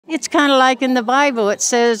It's kind of like in the Bible. It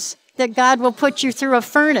says that God will put you through a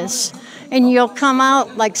furnace and you'll come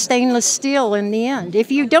out like stainless steel in the end.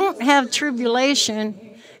 If you don't have tribulation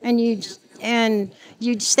and you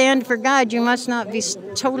stand for God, you must not be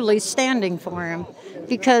totally standing for him,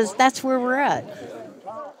 because that's where we're at.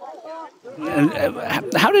 And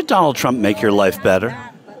how did Donald Trump make your life better?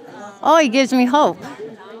 Oh, he gives me hope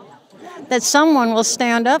that someone will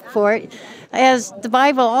stand up for it. As the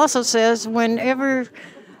Bible also says, whenever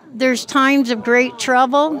there's times of great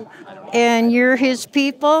trouble and you're his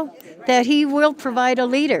people, that he will provide a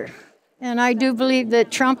leader. And I do believe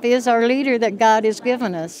that Trump is our leader that God has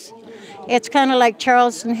given us. It's kind of like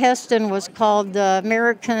Charlton Heston was called the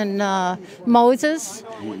American Moses,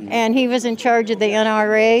 and he was in charge of the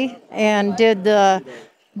NRA and did the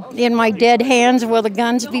 "In my dead hands will the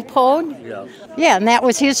guns be pulled." Yeah, and that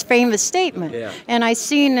was his famous statement. Yeah. And I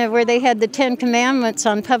seen where they had the 10 Commandments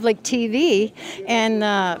on public TV, and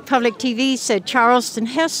public TV said Charlton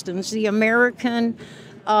Heston's the American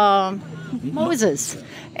Moses.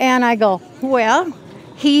 And I go, well,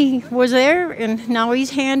 he was there, and now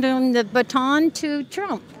he's handing the baton to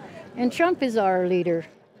Trump. And Trump is our leader.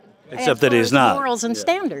 Except that he's not. Morals and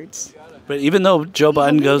standards. But even though Joe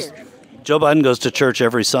Biden goes to church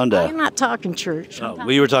every Sunday. I'm not talking church. Oh,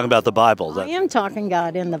 we were talking about the Bible. I am talking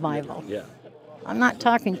God in the Bible. Yeah. I'm not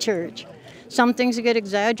talking church. Some things get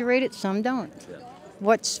exaggerated, some don't. Yeah.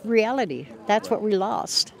 What's reality? That's what we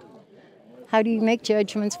lost. How do you make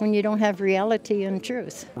judgments when you don't have reality and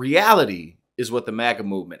truth? Reality is what the MAGA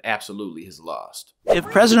movement absolutely has lost. If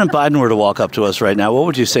President Biden were to walk up to us right now, what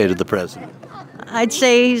would you say to the president? I'd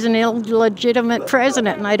say he's an illegitimate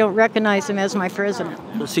president, and I don't recognize him as my president.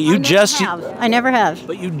 Well, see, I never have.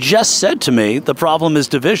 But you just said to me the problem is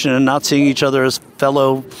division and not seeing each other as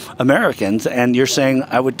fellow Americans, and you're saying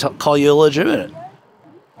I would call you illegitimate.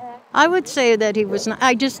 I would say that he was not.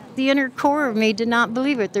 The inner core of me did not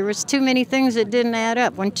believe it. There was too many things that didn't add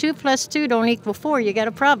up. When 2 + 2 don't equal 4, you got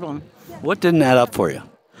a problem. What didn't add up for you?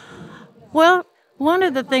 Well, one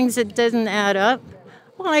of the things that didn't add up,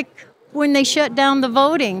 like when they shut down the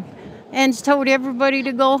voting and told everybody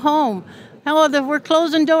to go home. We're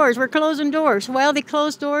closing doors, we're closing doors. Well, they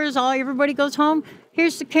close doors, everybody goes home.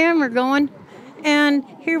 Here's the camera going, and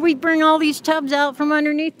here we bring all these tubs out from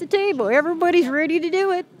underneath the table. Everybody's ready to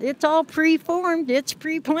do it. It's all pre-formed, it's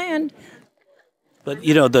pre-planned. But,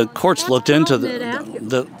 the courts looked into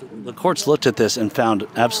the courts looked at this and found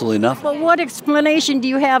absolutely nothing. Well, what explanation do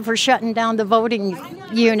you have for shutting down the voting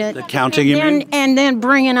unit? The counting, you mean? And then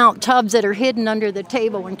bringing out tubs that are hidden under the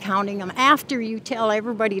table and counting them after you tell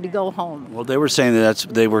everybody to go home. Well, they were saying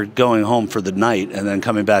they were going home for the night and then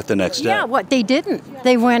coming back the next day. Yeah, they didn't.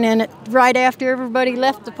 They went in right after everybody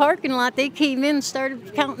left the parking lot. They came in and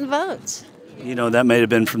started counting votes. That may have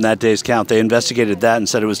been from that day's count. They investigated that and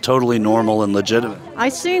said it was totally normal and legitimate. I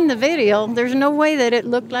seen the video. There's no way that it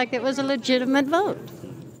looked like it was a legitimate vote.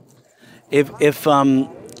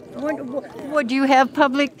 Would you have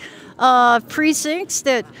public precincts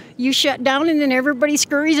that you shut down and then everybody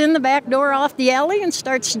scurries in the back door off the alley and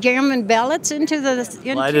starts jamming ballots into it?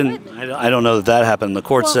 I don't know that happened. The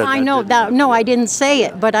court said. I know that. No, I didn't say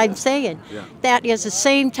it, but I'm saying that is the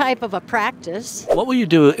same type of a practice. What will you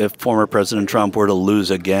do if former President Trump were to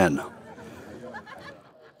lose again?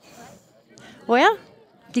 Well,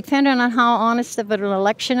 depending on how honest of an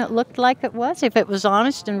election it looked like it was. If it was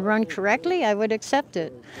honest and run correctly, I would accept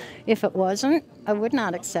it. If it wasn't, I would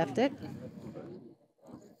not accept it.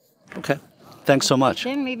 Okay. Thanks so much.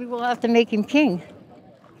 Then maybe we'll have to make him king.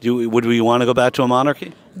 Would we want to go back to a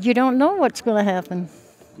monarchy? You don't know what's going to happen.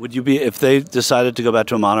 Would you be, if they decided to go back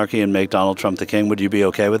to a monarchy and make Donald Trump the king, would you be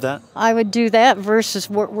okay with that? I would do that versus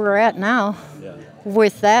what we're at now. Yeah.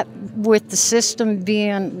 With the system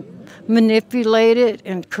being manipulated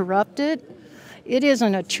and corrupted, it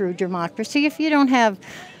isn't a true democracy. If you don't have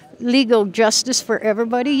legal justice for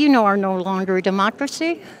everybody, you are no longer a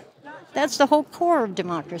democracy. That's the whole core of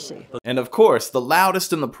democracy. And of course, the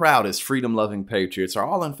loudest and the proudest freedom-loving patriots are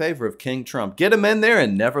all in favor of King Trump. Get him in there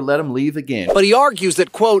and never let him leave again. But he argues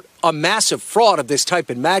that, quote, a massive fraud of this type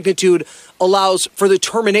and magnitude allows for the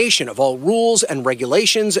termination of all rules and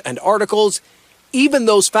regulations and articles, even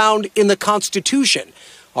those found in the Constitution.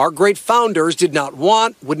 Our great founders did not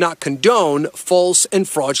want, would not condone false and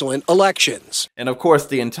fraudulent elections. And of course,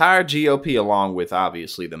 the entire GOP, along with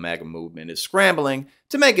obviously the MAGA movement, is scrambling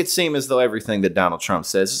to make it seem as though everything that Donald Trump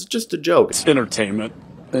says is just a joke. It's entertainment.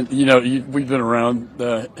 And, we've been around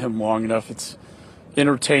him long enough. It's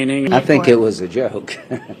entertaining. I think it was a joke.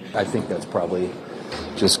 I think that's probably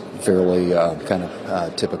just fairly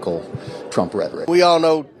typical Trump rhetoric. We all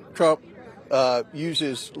know Trump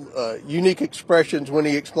uses unique expressions when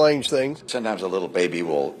he explains things. Sometimes a little baby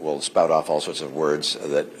will spout off all sorts of words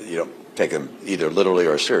that you don't take them either literally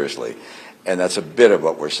or seriously. And that's a bit of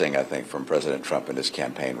what we're seeing, I think, from President Trump in his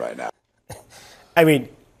campaign right now. I mean,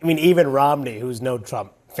 even Romney, who's no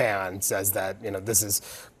Trump fan, says that, this is,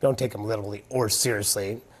 don't take him literally or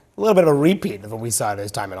seriously. A little bit of a repeat of what we saw at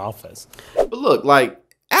his time in office. But look, like,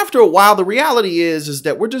 after a while, the reality is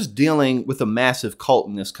that we're just dealing with a massive cult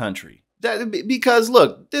in this country. Because,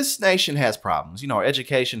 look, this nation has problems. Our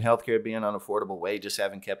education, healthcare being unaffordable, wages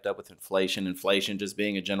haven't kept up with inflation just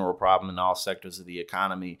being a general problem in all sectors of the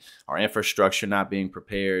economy, our infrastructure not being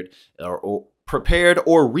prepared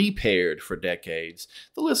or repaired for decades.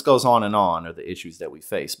 The list goes on and on are the issues that we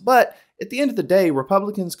face. But at the end of the day,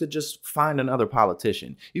 Republicans could just find another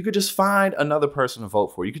politician. You could just find another person to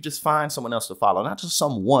vote for. You could just find someone else to follow, not just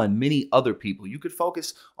someone, many other people. You could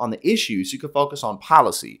focus on the issues. You could focus on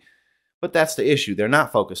policy. But that's the issue. They're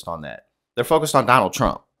not focused on that. They're focused on Donald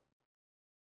Trump.